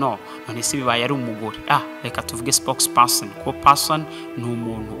akavuga no none se bibaye ari umugore reka tuvuge spokesperson ko person ni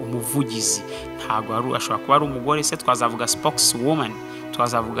umuntu umuvugizi ntago ari ashobora kuba ari umugore se twazavuga spokeswoman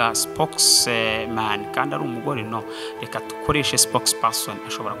twazavuga spokesman kandi ari umugore no reka tukoreshe spokesperson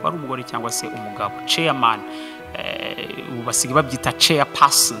ashobora kuba ari umugore cyangwa se umugabo chairman basiga babyita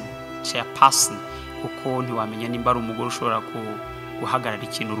chairperson kuko ntiwamenya nimba ari umugore ushobora guhagarara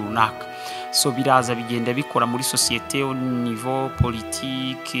ikintu runaka so biraza bigenda bikora muri societe au niveau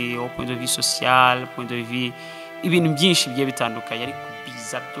politique au point de vue social point de vue ibintu byinshi bigiye bitandukanye ariko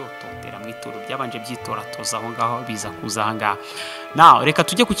biza byototera mu itoro byabanje byitoratoza aho ngaho biza kuza aha ngaha now reka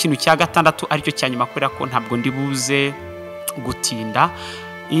tujye ku kintu cya gatandatu aricyo cyanyuma kubera ko ntabwo ndi buze gutinda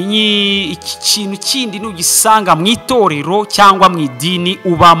iki kintu kindi nugisanga mu itorero cyangwa mu idini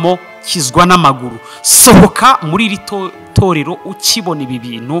ubamo kizwa n'amaguru sohoka muri iri torero ukibona ibi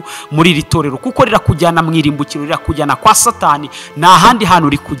bintu muri iri torero kuko rirakujyana mu irimbukiro rirakujyana kwa Satani nta handi hantu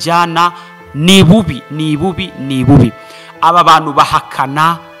rikujyana ni bubi aba bantu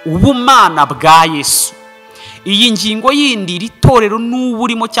bahakana ubumana bwa Yesu iyi ngingo yindi iri torero n'ubu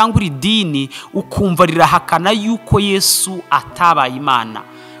urimo cyangwa iri dini ukumva rirahakana yuko Yesu atabaye Imana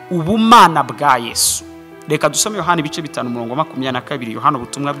ubumana bwa Yesu reka dusome Yohana ibice 5:22 Yohana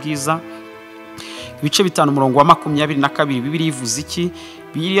ubutumwa bwiza ibice 5:22 Bibiliya ivuze iki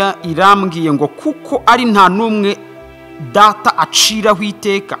Bibiliya irambwiye ngo kuko ari nta numwe data aciraho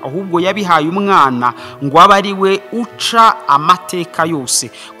iteka ahubwo yabihaye umwana ngo abe ari we uca amateka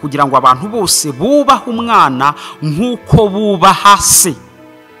yose kugira ngo abantu bose bubahe umwana nk'uko bubaha se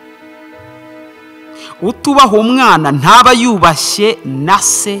utubaha umwana ntaba yubashye na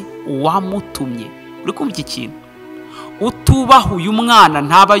se wamutumye uri kumva iki kintu utubaha uyu mwana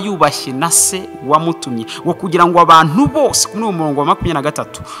ntaba yubashye na se wamutumye ngo kugira ngo abantu bose kuri uwo murongo wa 23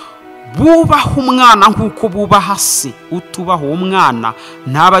 bubaha umwana nk'uko bubaha se utubaha umwana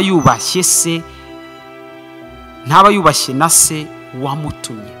ntaba yubashye se ntaba yubashye na se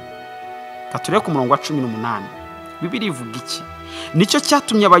wamutumye katureke ku murongo wa 18 Bibiliya ivuga iki nicyo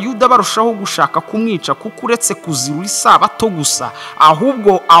cyatumye abayuda barushaho gushaka kumwica kuko uretse kuzirura isabato gusa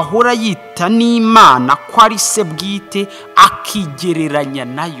ahubwo ahora yita n'Imana ko ari se bwite akigereranya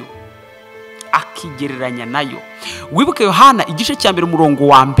nayo wibuke Yohana igice cya mbere umurongo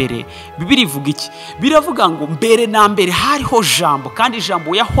wa mbere Bibiliya ivuga iki biravuga ngo mbere na mbere hariho jambo kandi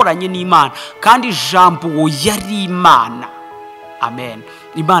ijambo yahoranye n'Imana kandi ijambo yari Imana amen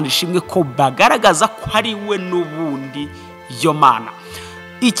Imana ishimwe ko bagaragaza ko ari we n'ubundi yo mana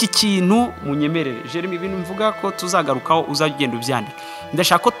iki kintu munyemerere Jeremy ibintu mvuga ko tuzagarukaho uzagenda ubyandika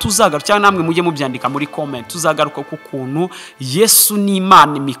ndashaka ko tuzagaruka cyangwa namwe mujye mubyandika muri comment tuzagaruka ku kuntu Yesu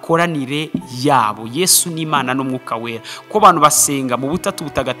n'Imana imikoranire yabo Yesu n'Imana n'umwuka wera ko abantu basenga mu butatu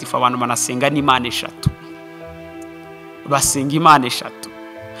butagatifu abantu banasenga n'Imana eshatu basenga Imana eshatu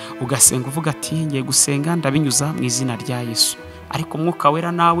ugasenga uvuga ati ngiye gusenga ndabinyuza mu izina rya Yesu ariko umwuka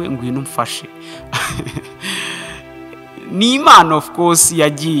wera nawe ngwino umfashe ni Imana of course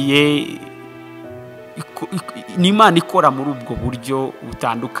yagiye ni Imana ikora muri ubwo buryo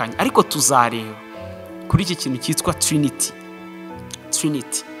butandukanye ariko tuzareba kuri iki kintu cyitwa Trinity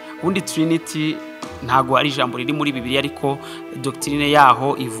ubundi Trinity ntago ari ijambo riri muri Bibiliya ariko doctrine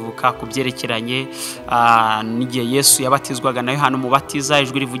yaho ivuka ku byerekeranye n'igihe Yesu yabatizwaga na Yohana umubatiza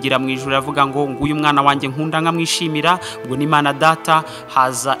ijwi rivugira mu ijuru ravuga ngo nguyu mwana wanjye nkunda nkamwishimira ubwo ni Imana data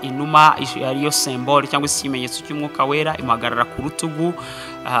haza inuma ariyo symbol cyangwa se ikimenyetso cy'umwuka wera imuhagarara ku rutugu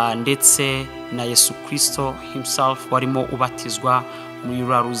ndetse na Yesu Kristo himself warimo ubatizwa muri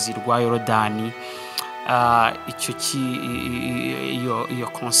ruzi rwa Yorodani iyo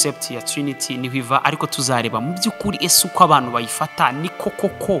concept ya Trinity nibiva ariko tuzareba mu byukuri ese uko abantu bayifata niko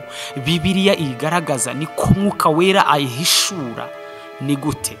koko Bibiliya igaragaza niko mwuka wera ayihishura ni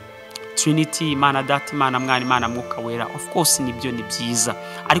gute Trinity Imana data Imana mwana Imana mwuka wera of course nibyo ni byiza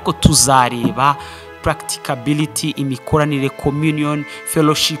ariko tuzareba practicability imikoranire communion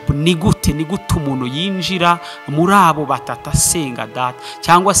fellowship ni gute umuntu yinjira muri abo batata senga data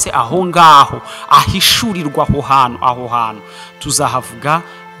cyangwa se aho ngaho ahishurirwa aho hantu tuzahavuga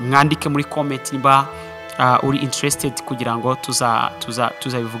mwandike muri comment niba uri interested kugira ngo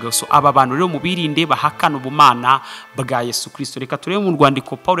tuzabivuga so aba bantu rero mubirinde bahakana ubumana bwa Yesu Kristo reka turebe mu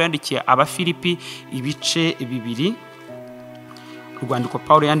rwandiko Paulo yandikiye Abafilipi ibice 2 urwandiko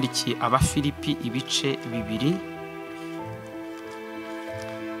Paulo yandikiye Abafilipi ibice 2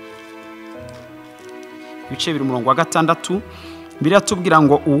 ibice 2 umurongo wa 6 biratubwira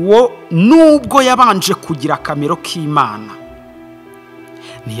ngo uwo nubwo yabanje kugira akamero k'Imana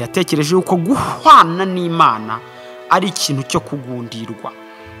ntiyatekereje uko guhwana n'Imana ari ikintu cyo kugundirwa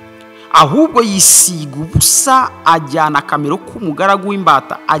ahubwo yisiga ubusa, ajyana akamero k'umugaragu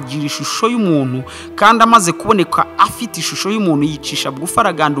w'imbata, agira ishusho y'umuntu, kandi amaze kuboneka afite ishusho y'umuntu yicisha bugufi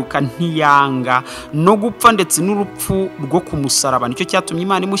araganduka, ntiyanga no gupfa ndetse n'urupfu rwo ku musaraba. Nicyo cyatumye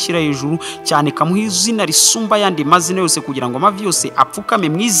Imana imushyira hejuru cyane, ikamuha izina risumba ayandi mazina yose, kugira ngo amavi yose apfukame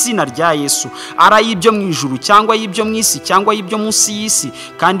mu izina rya Yesu, ari ay'ibyo mu ijuru cyangwa ay'ibyo mu isi cyangwa ay'ibyo munsi y'isi,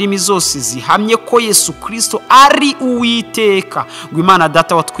 kandi imi zose zihamye ko Yesu Kristo ari Uwiteka, ngo Imana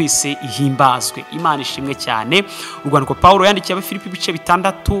Data wa twese ihimbazwe. Imana ishimwe cyane. Urwandiko Pawulo yandikiye Abafilipi ibice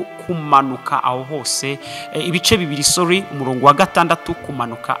 6 kumanuka aho hose, ibice 2 umurongo wa 6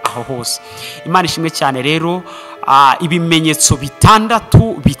 kumanuka aho hose. Imana ishimwe cyane. Rero ibimenyetso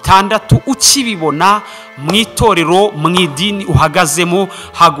bitandatu ukibibona mu itorero, mu idini uhagazemo,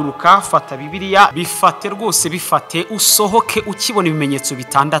 haguruka, fata Bibiliya, bifate rwose, bifate, usohoke ukibona ibimenyetso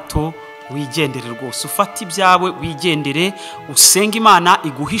 6, wigendere rwose, ufate ibyawe wigendere, usenga Imana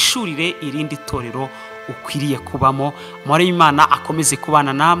iguhishurire irindi torero ukwiriye kubamo. Amahoro y'Imana akomeze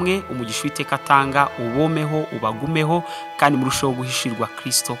kubana namwe, umugisha Uwiteka atanga ubomeho, ubagumeho, kandi murushaho guhishirwa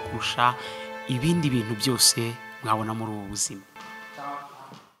Kristo kurusha ibindi bintu byose mwabona muri ubu buzima.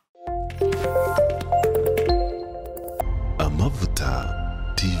 Amavuta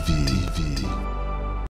TV.